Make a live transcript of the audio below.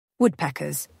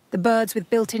Woodpeckers, the birds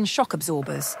with built-in shock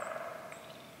absorbers.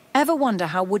 Ever wonder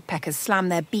how woodpeckers slam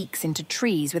their beaks into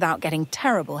trees without getting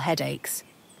terrible headaches?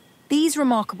 These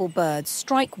remarkable birds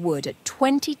strike wood at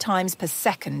 20 times per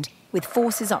second with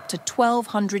forces up to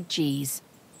 1,200 Gs.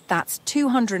 That's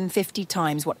 250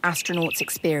 times what astronauts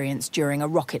experience during a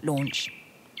rocket launch.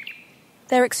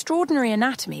 Their extraordinary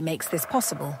anatomy makes this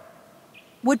possible.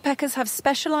 Woodpeckers have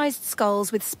specialized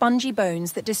skulls with spongy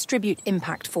bones that distribute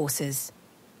impact forces.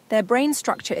 Their brain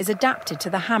structure is adapted to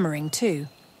the hammering too.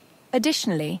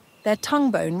 Additionally, their tongue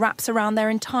bone wraps around their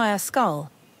entire skull,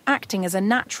 acting as a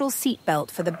natural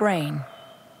seatbelt for the brain.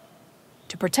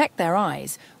 To protect their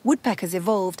eyes, woodpeckers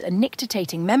evolved a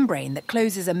nictitating membrane that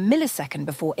closes a millisecond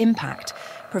before impact,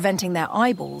 preventing their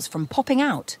eyeballs from popping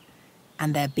out.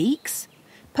 And their beaks?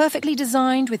 Perfectly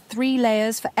designed with 3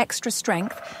 layers for extra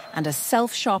strength and a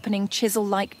self-sharpening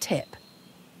chisel-like tip.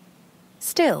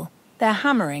 Still, their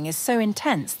hammering is so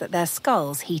intense that their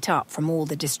skulls heat up from all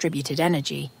the distributed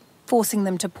energy, forcing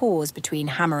them to pause between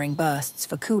hammering bursts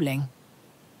for cooling.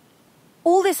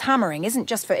 All this hammering isn't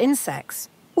just for insects.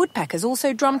 Woodpeckers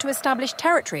also drum to establish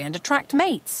territory and attract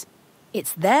mates.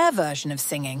 It's their version of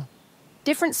singing.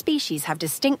 Different species have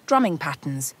distinct drumming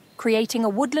patterns, creating a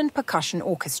woodland percussion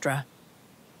orchestra.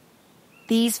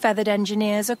 These feathered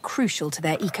engineers are crucial to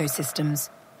their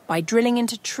ecosystems. By drilling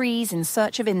into trees in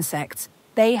search of insects,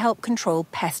 they help control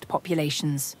pest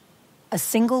populations. A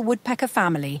single woodpecker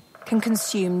family can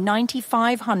consume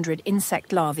 9,500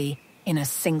 insect larvae in a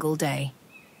single day.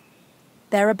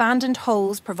 Their abandoned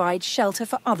holes provide shelter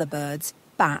for other birds,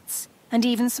 bats, and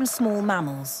even some small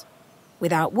mammals.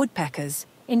 Without woodpeckers,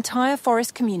 entire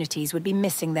forest communities would be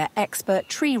missing their expert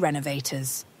tree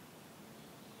renovators.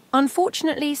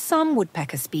 Unfortunately, some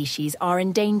woodpecker species are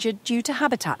endangered due to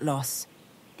habitat loss.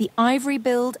 The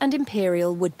ivory-billed and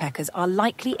imperial woodpeckers are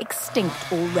likely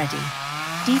extinct already.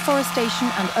 Deforestation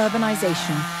and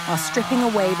urbanization are stripping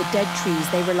away the dead trees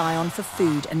they rely on for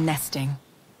food and nesting.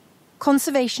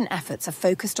 Conservation efforts are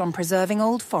focused on preserving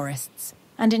old forests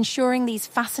and ensuring these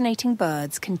fascinating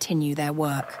birds continue their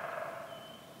work.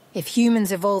 If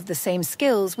humans evolved the same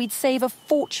skills, we'd save a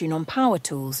fortune on power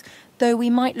tools, though we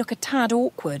might look a tad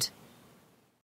awkward.